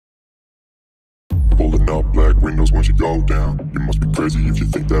up black windows when she go down. You must be crazy if you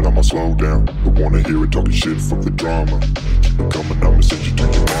think that I'ma slow down. Don't wanna hear it talking shit from the drama. Keep it coming, I'ma send you to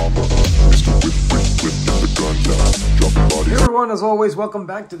your mama. Mr. Whip, whip, whip, get the gun down. Drop your body. Hey everyone, as always, welcome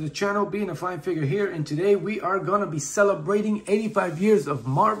back to the channel, Being a Fine Figure here. And today we are gonna be celebrating 85 years of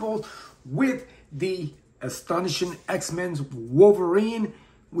Marvel with the Astonishing X-Men's Wolverine,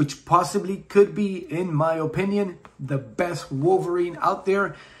 which possibly could be, in my opinion, the best Wolverine out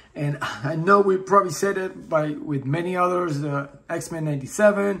there. And I know we probably said it with many others, the X-Men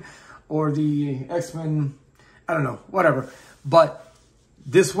 97 or the X-Men, I don't know, whatever. But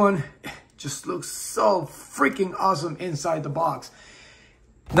this one just looks so freaking awesome inside the box.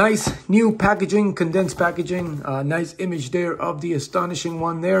 Nice new packaging, condensed packaging. Nice image there of the Astonishing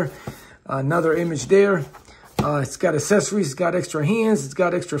one there. Another image there. It's got accessories, it's got extra hands, it's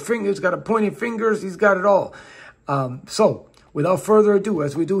got extra fingers, it's got a pointed fingers, he's got it all. So, without further ado,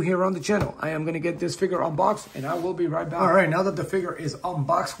 as we do here on the channel, I am going to get this figure unboxed and I will be right back. All right, now that the figure is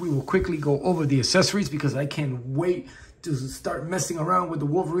unboxed, we will quickly go over the accessories because I can't wait to start messing around with the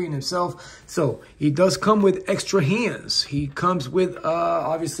Wolverine himself. So, he does come with extra hands. He comes with,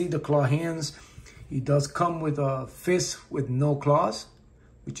 obviously, the claw hands. He does come with a fist with no claws,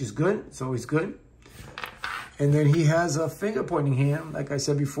 which is good. It's always good. And then he has a finger pointing hand. Like I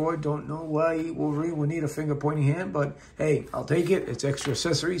said before, don't know why Wolverine would need a finger pointing hand, but hey, I'll take it. It's extra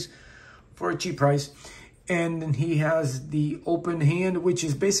accessories for a cheap price. And then he has the open hand, which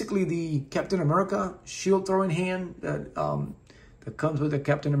is basically the Captain America shield throwing hand that that comes with the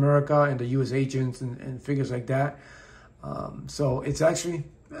Captain America and the US agents and figures like that. So it's actually,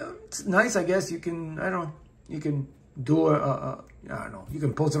 it's nice, I guess. You can, I don't know, you can do I don't know, you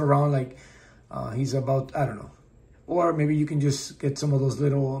can pose it around like, he's about, I don't know. Or maybe you can just get some of those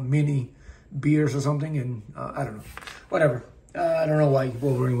little mini beers or something and, I don't know. Whatever. I don't know why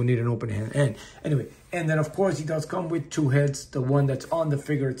Wolverine would need an open hand. And anyway, and then of course he does come with two heads. The one that's on the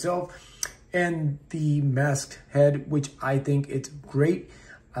figure itself and the masked head, which I think it's great.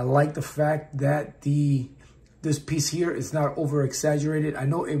 I like the fact that this piece here is not over exaggerated. I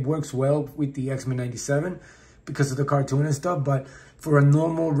know it works well with the X-Men 97 because of the cartoon and stuff, but for a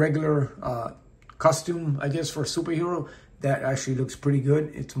normal, regular costume, I guess, for a superhero, that actually looks pretty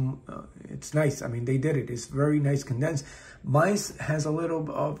good. It's nice. I mean, they did it. It's very nice condensed. Mine has a little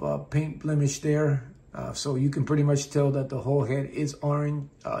of a paint blemish there, so you can pretty much tell that the whole head is orange,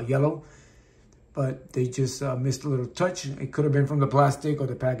 yellow, but they just missed a little touch. It could have been from the plastic or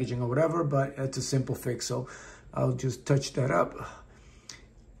the packaging or whatever, but it's a simple fix, so I'll just touch that up.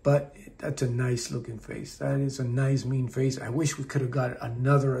 But that's a nice looking face. That is a nice, mean face. I wish we could have got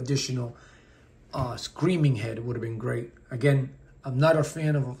another additional screaming head. It would have been great. Again, I'm not a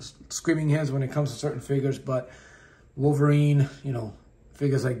fan of screaming heads when it comes to certain figures, but Wolverine, you know,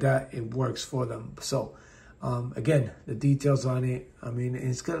 figures like that, it works for them. So, again, the details on it, I mean,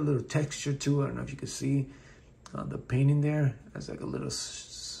 it's got a little texture to it. I don't know if you can see the painting there. There's like a little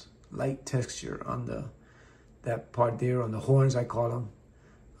light texture on that part there, on the horns, I call them.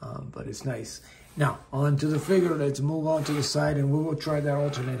 But it's nice. Now, on to the figure. Let's move on to the side, and we will try that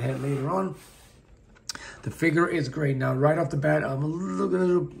alternate head later on. The figure is great. Now, right off the bat, I'm a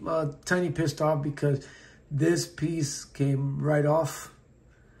little tiny pissed off because this piece came right off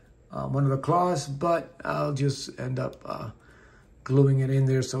one of the claws, but I'll just end up gluing it in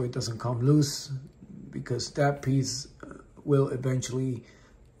there so it doesn't come loose because that piece will eventually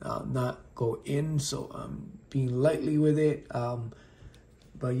not go in. So I'm being lightly with it.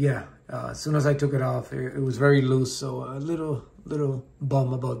 But yeah, as soon as I took it off, it was very loose. So a little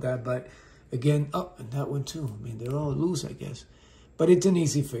bum about that. But again, and that one too. I mean, they're all loose, I guess. But it's an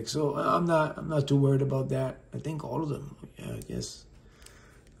easy fix. So I'm not too worried about that. I think all of them, yeah, I guess.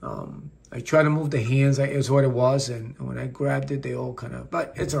 I try to move the hands. It's what it was. And when I grabbed it, they all kind of,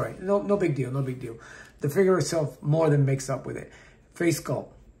 but it's all right. No big deal, no big deal. The figure itself more than makes up with it. Face sculpt,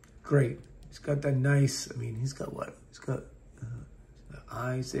 great. He's got that nice, I mean, he's got what? He's got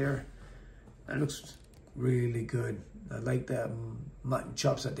eyes there. That looks really good. I like that mutton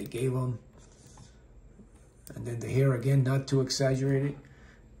chops that they gave him. And then the hair, again, not too exaggerated.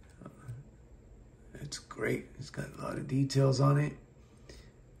 It's great. It's got a lot of details on it.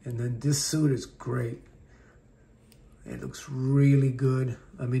 And then this suit is great. It looks really good.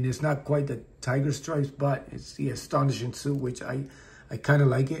 I mean, it's not quite the tiger stripes, but it's the Astonishing suit, which I kind of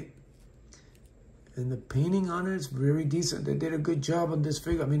like it. And the painting on it is very decent. They did a good job on this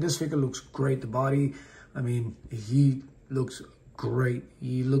figure. I mean, this figure looks great. The body, I mean, he looks great.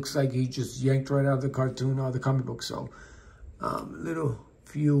 He looks like he just yanked right out of the cartoon or the comic book. So, little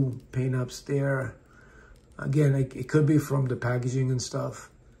few paint ups there. Again, it could be from the packaging and stuff.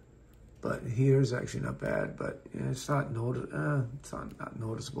 But here's actually not bad, but yeah, it's not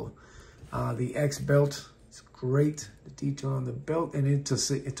noticeable. The X belt, it's great. The detail on the belt, and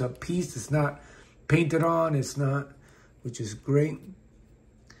it's a piece. It's not painted on. It's not, which is great.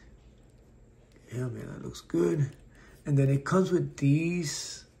 Yeah, man, that looks good. And then it comes with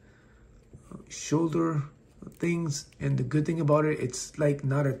these shoulder things, and the good thing about it, it's like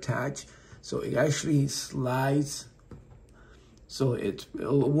not attached, so it actually slides. So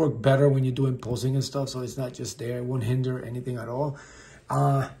it'll work better when you're doing posing and stuff. So it's not just there. It won't hinder anything at all.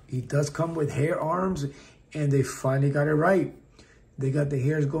 It does come with hair arms, and they finally got it right. They got the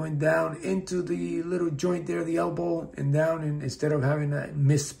hairs going down into the little joint there, the elbow, and down, and instead of having that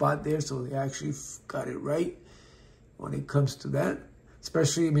missed spot there. So they actually got it right when it comes to that.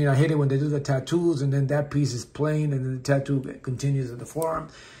 Especially, I mean, I hate it when they do the tattoos and then that piece is plain and then the tattoo continues at the forearm.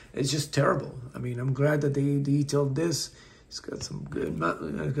 It's just terrible. I mean, I'm glad that they detailed this. It's got some good,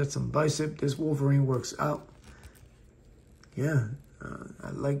 it's got some bicep. This Wolverine works out. Yeah,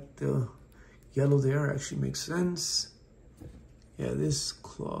 I like the yellow there. Actually makes sense. Yeah, this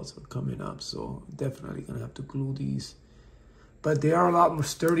claws are coming up, so definitely gonna have to glue these. But they are a lot more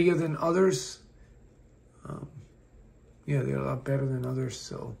sturdier than others. Yeah, they're a lot better than others,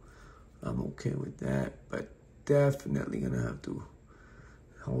 so I'm okay with that. But definitely gonna have to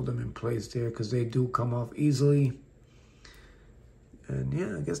hold them in place there because they do come off easily. And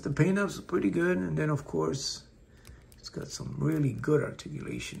yeah, I guess the paint ups are pretty good. And then of course, it's got some really good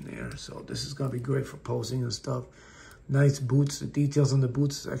articulation there. So this is gonna be great for posing and stuff. Nice boots. The details on the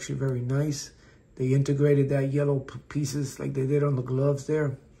boots is actually very nice. They integrated that yellow pieces like they did on the gloves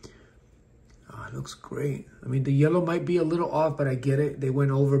there. Oh, it looks great. I mean, the yellow might be a little off, but I get it. They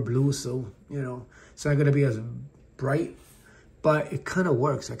went over blue, so, you know, it's not gonna be as bright, but it kind of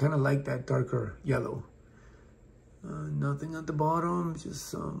works. I kind of like that darker yellow. Nothing at the bottom, just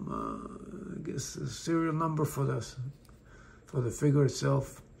some, I guess, a serial number for the figure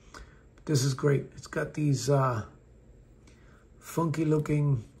itself. This is great. It's got these funky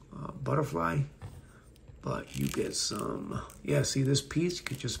looking butterfly, but you get some, yeah, see this piece? You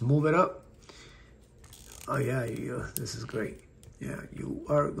could just move it up. Oh yeah, this is great. Yeah, you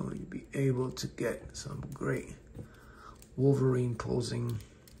are going to be able to get some great Wolverine posing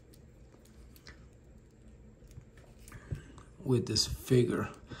with this figure.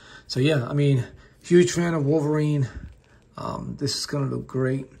 So yeah, I mean, huge fan of Wolverine. This is gonna look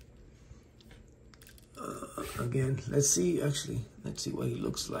great. Again, let's see what he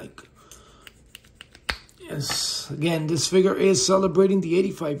looks like. Yes, again, this figure is celebrating the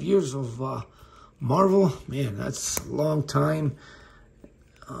 85 years of Marvel. Man, that's a long time.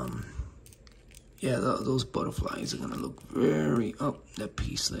 Yeah, those butterflies are gonna look very up. That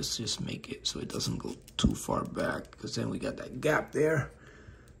piece, let's just make it so it doesn't go too far back, because then we got that gap there.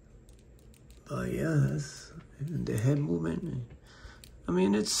 Yeah, that's the head movement. I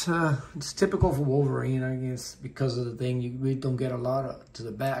mean, it's typical for Wolverine, I guess, because of the thing. You really don't get a lot to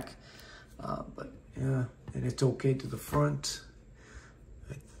the back, but yeah, and it's okay to the front.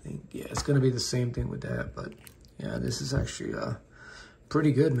 I think, yeah, it's gonna be the same thing with that. But yeah, this is actually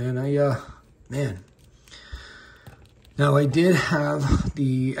pretty good, man. Man. Now, I did have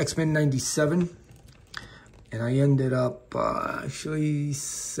the X-Men 97, and I ended up actually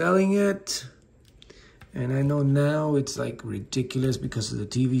selling it. And I know now it's like ridiculous because of the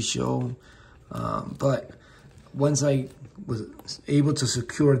TV show. But once I was able to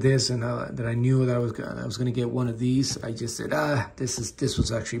secure this, and that I knew that I was going to get one of these, I just said, this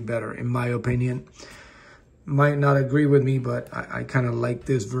was actually better, in my opinion. Might not agree with me, but I kind of like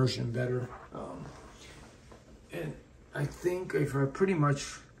this version better. And I think I've pretty much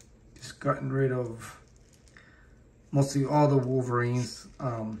just gotten rid of mostly all the Wolverines.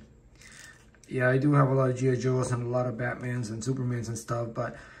 Yeah, I do have a lot of G.I. Joes and a lot of Batmans and Supermans and stuff,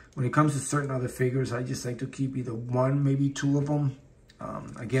 but when it comes to certain other figures, I just like to keep either one, maybe two of them.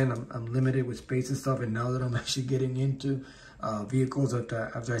 Again, I'm limited with space and stuff, and now that I'm actually getting into vehicles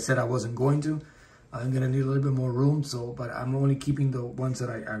after I said I wasn't going to, I'm gonna need a little bit more room. So, but I'm only keeping the ones that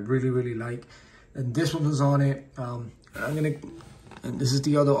I really, really like. And this one was on it. And this is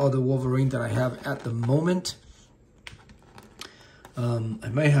the other Wolverine that I have at the moment. I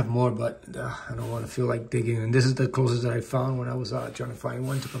may have more, but I don't want to feel like digging. And this is the closest that I found when I was trying to find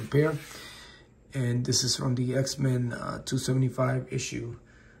one to compare. And this is from the X-Men 275 issue.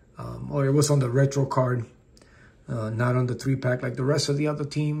 Or it was on the retro card, not on the 3-pack like the rest of the other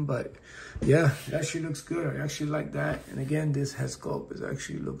team. But yeah, it actually looks good. I actually like that. And again, this head sculpt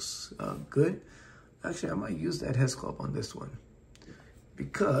actually looks good. Actually, I might use that head sculpt on this one,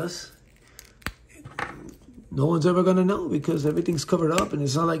 because no one's ever going to know because everything's covered up and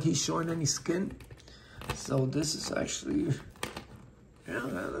it's not like he's showing any skin. So this is actually, yeah,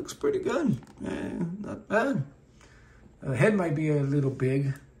 that looks pretty good. Not bad. The head might be a little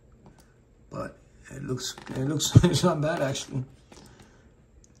big, but it looks it's not bad actually.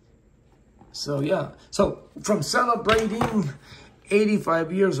 So yeah, so from celebrating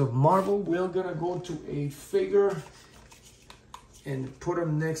 85 years of Marvel, we're gonna go to a figure and put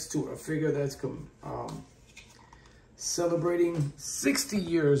him next to a figure that's celebrating 60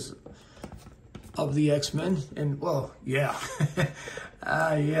 years of the X-Men. And well, yeah,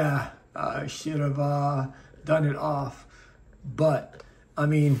 yeah, I should have done it off, but I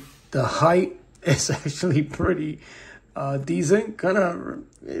mean the height is actually pretty decent. Kind of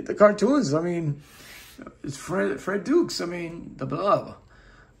the cartoons. I mean, it's Fred Dukes. I mean, the Blob.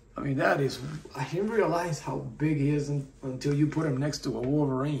 I mean, that is, I didn't realize how big he is until you put him next to a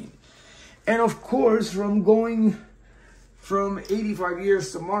Wolverine. And of course, from going from 85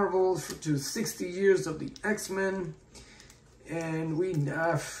 years to Marvel to 60 years of the X-Men, and we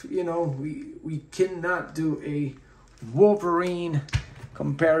cannot do a Wolverine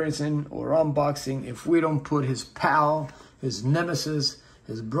comparison or unboxing if we don't put his pal, his nemesis,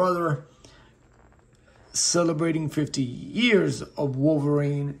 his brother, celebrating 50 years of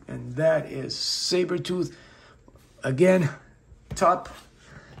Wolverine, and that is Sabretooth. Again, top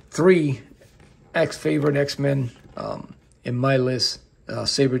 3 favorite X-Men in my list.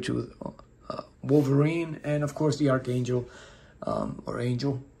 Sabretooth, Wolverine, and of course the Archangel, or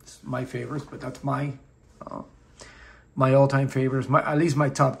Angel. It's my favorites, but that's my all-time favorites, at least my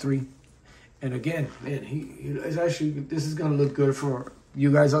top 3. And again, man, he is actually, this is gonna look good for you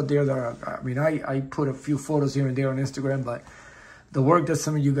guys out there that are, I mean, I put a few photos here and there on Instagram, but the work that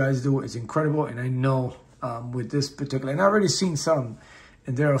some of you guys do is incredible. And I know with this particular, and I've already seen some,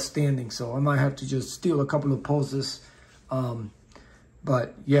 and they're outstanding. So I might have to just steal a couple of poses.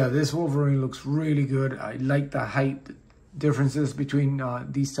 But yeah, this Wolverine looks really good. I like the height differences between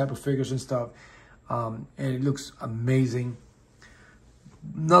these type of figures and stuff. And it looks amazing.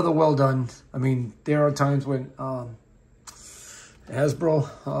 Another well done. I mean, there are times when Hasbro,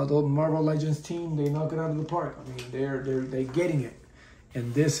 the Marvel Legends team, they knock it out of the park. I mean, they're getting it,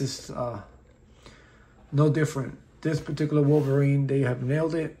 and this is no different. This particular Wolverine, they have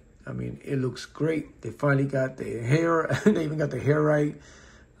nailed it. I mean, it looks great. They finally got the hair. They even got the hair right.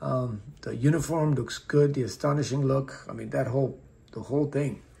 The uniform looks good. The astonishing look. I mean, the whole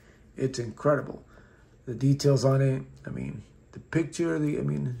thing, it's incredible. The details on it. I mean, the picture. I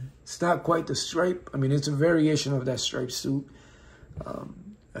mean, it's not quite the stripe. I mean, it's a variation of that striped suit.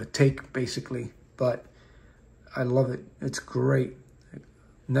 A take basically, but I love it. It's great.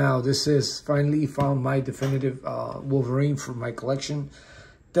 Now this is finally found my definitive Wolverine for my collection.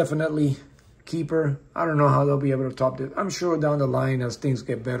 Definitely keeper. I don't know how they'll be able to top this. I'm sure down the line as things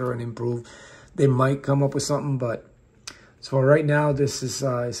get better and improve, they might come up with something, but so right now this is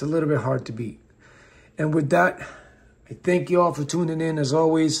it's a little bit hard to beat. And with that, I thank you all for tuning in. As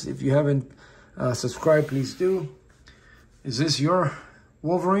always, if you haven't subscribed, please do. Is this your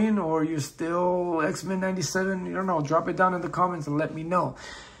Wolverine or you're still X-Men 97? I don't know. Drop it down in the comments and let me know.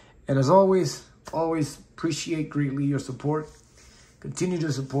 And as always appreciate greatly your support. Continue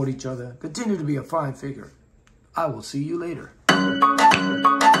to support each other. Continue to be a fine figure. I will see you later.